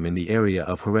criticism in the area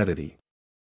of heredity.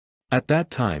 At that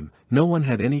time, no one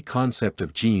had any concept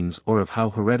of genes or of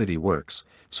how heredity works,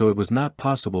 so it was not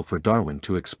possible for Darwin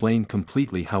to explain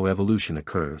completely how evolution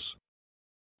occurs.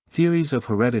 Theories of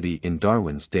heredity in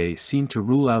Darwin's day seemed to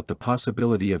rule out the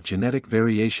possibility of genetic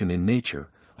variation in nature,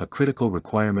 a critical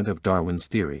requirement of Darwin's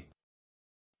theory.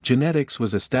 Genetics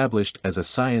was established as a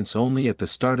science only at the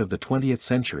start of the 20th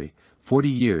century, 40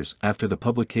 years after the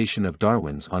publication of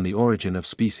Darwin's On the Origin of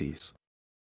Species.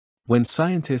 When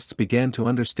scientists began to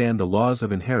understand the laws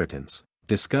of inheritance,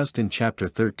 discussed in Chapter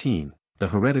 13, the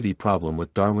heredity problem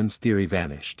with Darwin's theory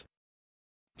vanished.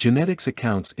 Genetics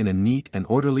accounts in a neat and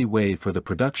orderly way for the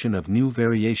production of new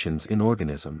variations in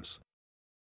organisms.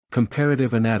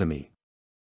 Comparative anatomy.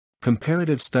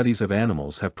 Comparative studies of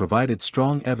animals have provided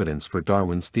strong evidence for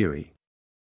Darwin's theory.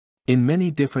 In many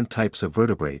different types of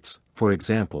vertebrates, for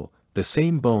example, the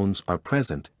same bones are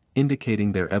present,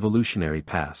 indicating their evolutionary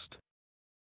past.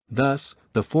 Thus,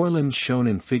 the forelimbs shown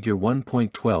in Figure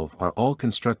 1.12 are all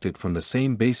constructed from the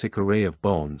same basic array of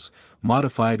bones,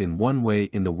 modified in one way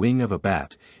in the wing of a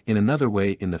bat, in another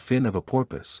way in the fin of a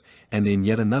porpoise, and in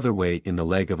yet another way in the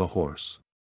leg of a horse.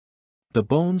 The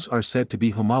bones are said to be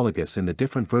homologous in the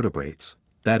different vertebrates,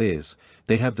 that is,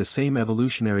 they have the same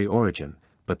evolutionary origin,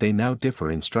 but they now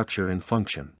differ in structure and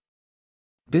function.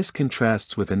 This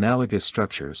contrasts with analogous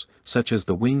structures, such as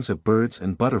the wings of birds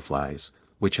and butterflies,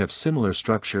 which have similar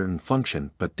structure and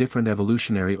function but different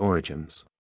evolutionary origins.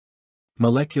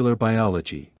 Molecular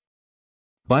biology.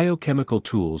 Biochemical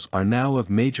tools are now of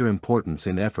major importance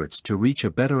in efforts to reach a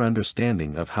better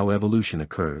understanding of how evolution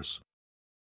occurs.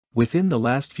 Within the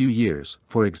last few years,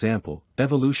 for example,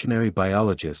 evolutionary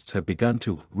biologists have begun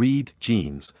to read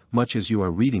genes, much as you are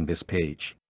reading this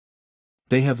page.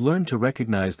 They have learned to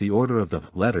recognize the order of the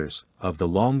letters of the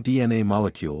long DNA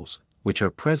molecules, which are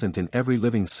present in every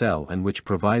living cell and which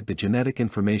provide the genetic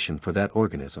information for that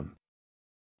organism.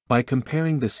 By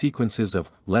comparing the sequences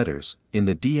of letters in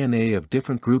the DNA of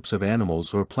different groups of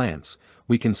animals or plants,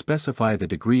 we can specify the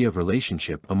degree of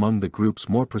relationship among the groups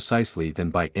more precisely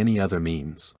than by any other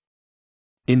means.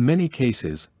 In many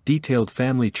cases, detailed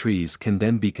family trees can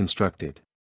then be constructed.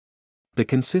 The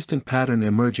consistent pattern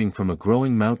emerging from a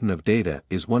growing mountain of data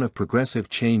is one of progressive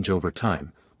change over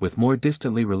time, with more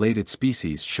distantly related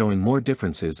species showing more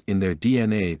differences in their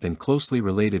DNA than closely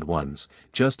related ones,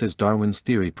 just as Darwin's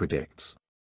theory predicts.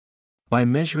 By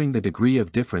measuring the degree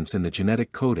of difference in the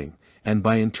genetic coding, and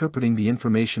by interpreting the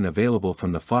information available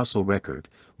from the fossil record,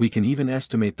 we can even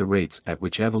estimate the rates at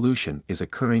which evolution is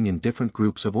occurring in different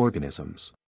groups of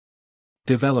organisms.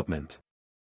 Development.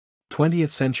 20th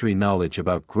century knowledge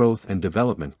about growth and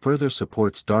development further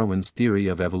supports Darwin's theory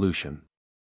of evolution.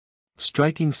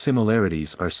 Striking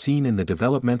similarities are seen in the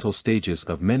developmental stages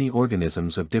of many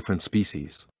organisms of different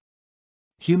species.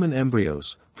 Human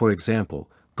embryos, for example,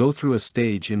 go through a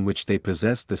stage in which they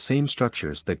possess the same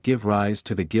structures that give rise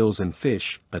to the gills in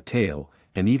fish, a tail,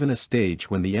 and even a stage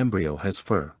when the embryo has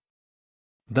fur.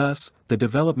 Thus, the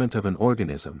development of an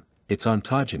organism, its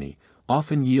ontogeny,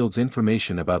 often yields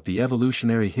information about the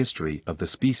evolutionary history of the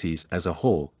species as a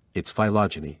whole, its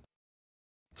phylogeny.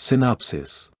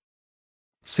 Synopsis.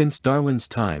 Since Darwin's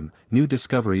time, new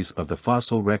discoveries of the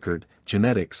fossil record,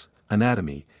 genetics,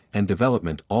 anatomy, and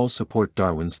development all support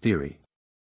Darwin's theory.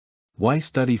 Why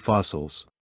study fossils?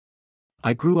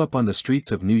 I grew up on the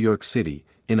streets of New York City,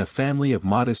 in a family of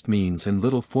modest means and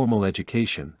little formal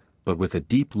education, but with a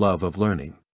deep love of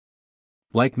learning.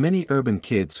 Like many urban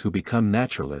kids who become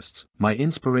naturalists, my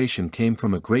inspiration came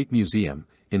from a great museum,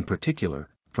 in particular,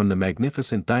 from the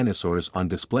magnificent dinosaurs on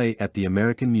display at the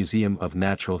American Museum of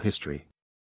Natural History.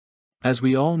 As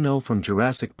we all know from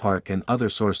Jurassic Park and other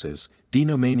sources,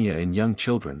 dinomania in young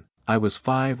children, I was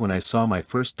 5 when I saw my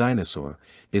first dinosaur,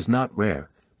 is not rare,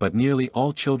 but nearly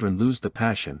all children lose the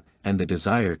passion, and the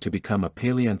desire to become a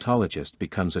paleontologist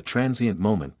becomes a transient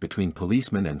moment between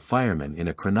policemen and firemen in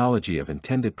a chronology of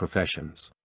intended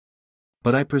professions.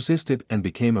 But I persisted and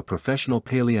became a professional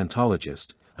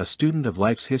paleontologist, a student of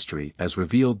life's history as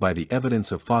revealed by the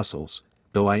evidence of fossils,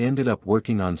 though I ended up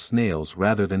working on snails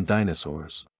rather than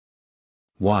dinosaurs.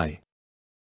 Why?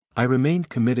 I remained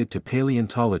committed to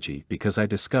paleontology because I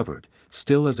discovered,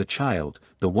 still as a child,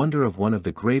 the wonder of one of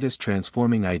the greatest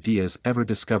transforming ideas ever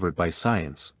discovered by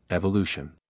science,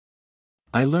 evolution.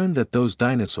 I learned that those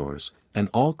dinosaurs, and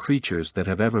all creatures that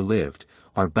have ever lived,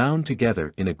 are bound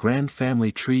together in a grand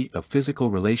family tree of physical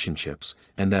relationships,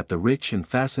 and that the rich and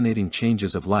fascinating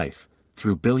changes of life,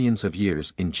 through billions of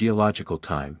years in geological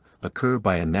time, occur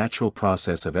by a natural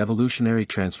process of evolutionary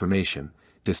transformation,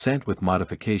 descent with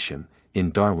modification,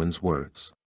 in Darwin's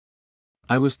words.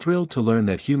 I was thrilled to learn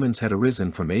that humans had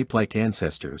arisen from ape-like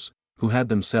ancestors, who had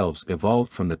themselves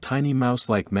evolved from the tiny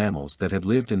mouse-like mammals that had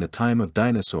lived in the time of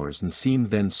dinosaurs and seemed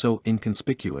then so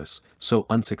inconspicuous, so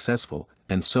unsuccessful,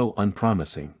 and so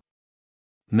unpromising.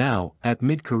 Now, at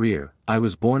mid-career, I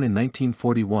was born in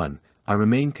 1941, I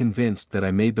remain convinced that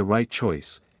I made the right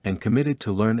choice, and committed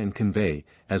to learn and convey,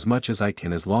 as much as I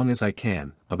can as long as I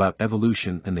can, about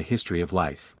evolution and the history of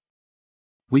life.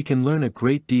 We can learn a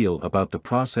great deal about the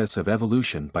process of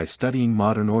evolution by studying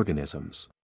modern organisms.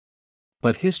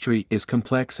 But history is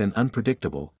complex and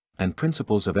unpredictable, and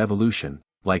principles of evolution,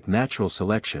 like natural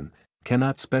selection,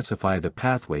 cannot specify the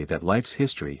pathway that life's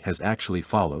history has actually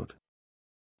followed.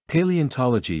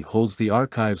 Paleontology holds the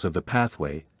archives of the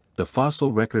pathway, the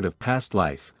fossil record of past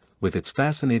life, with its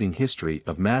fascinating history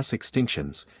of mass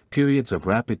extinctions, periods of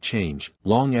rapid change,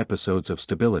 long episodes of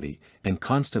stability, and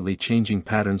constantly changing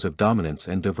patterns of dominance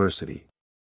and diversity.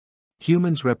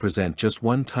 Humans represent just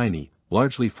one tiny,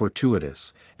 largely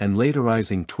fortuitous, and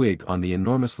laterizing twig on the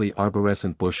enormously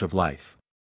arborescent bush of life.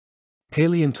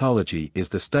 Paleontology is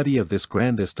the study of this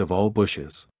grandest of all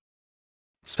bushes.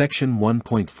 Section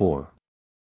 1.4.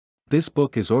 This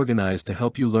book is organized to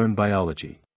help you learn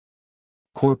biology.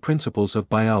 Core principles of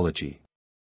biology.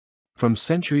 From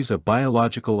centuries of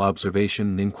biological observation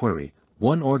and inquiry,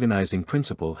 one organizing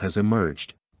principle has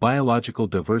emerged: biological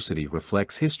diversity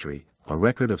reflects history, a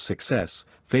record of success,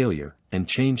 failure, and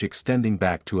change extending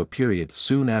back to a period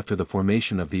soon after the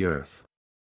formation of the Earth.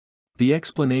 The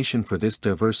explanation for this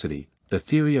diversity, the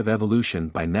theory of evolution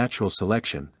by natural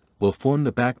selection, will form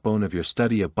the backbone of your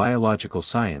study of biological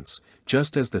science,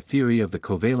 just as the theory of the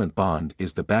covalent bond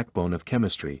is the backbone of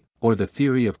chemistry, or the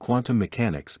theory of quantum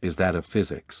mechanics is that of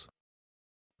physics.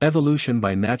 Evolution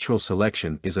by natural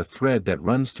selection is a thread that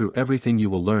runs through everything you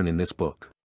will learn in this book.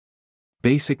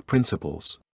 Basic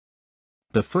principles.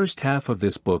 The first half of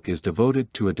this book is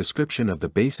devoted to a description of the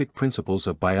basic principles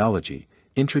of biology,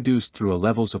 introduced through a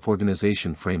levels of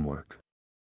organization framework.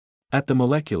 At the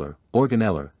molecular,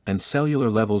 organellar, and cellular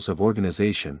levels of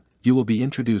organization, you will be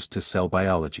introduced to cell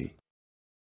biology.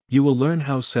 You will learn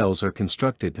how cells are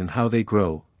constructed and how they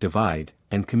grow, divide,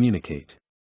 and communicate.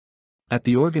 At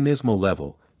the organismal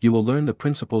level, you will learn the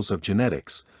principles of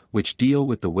genetics, which deal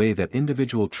with the way that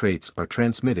individual traits are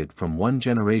transmitted from one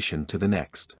generation to the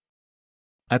next.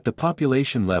 At the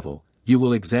population level, you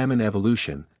will examine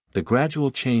evolution, the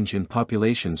gradual change in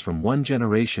populations from one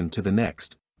generation to the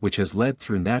next, which has led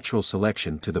through natural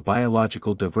selection to the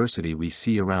biological diversity we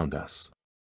see around us.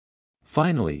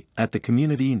 Finally, at the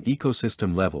community and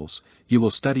ecosystem levels, you will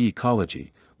study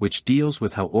ecology, which deals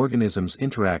with how organisms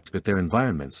interact with their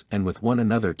environments and with one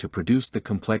another to produce the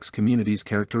complex communities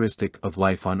characteristic of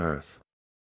life on Earth.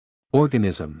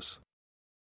 Organisms.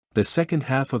 The second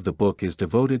half of the book is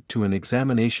devoted to an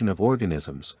examination of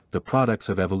organisms, the products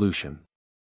of evolution.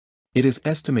 It is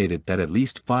estimated that at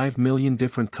least 5 million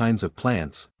different kinds of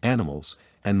plants, animals,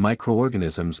 and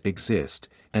microorganisms exist,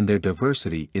 and their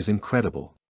diversity is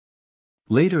incredible.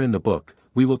 Later in the book,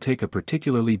 we will take a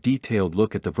particularly detailed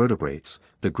look at the vertebrates,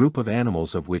 the group of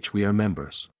animals of which we are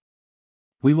members.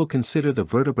 We will consider the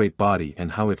vertebrate body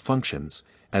and how it functions,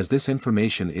 as this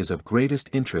information is of greatest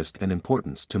interest and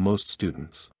importance to most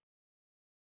students.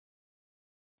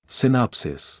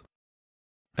 Synopsis.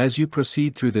 As you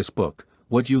proceed through this book,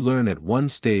 what you learn at one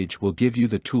stage will give you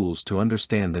the tools to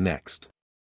understand the next.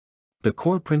 The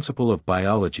core principle of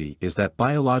biology is that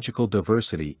biological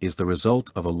diversity is the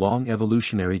result of a long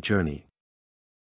evolutionary journey.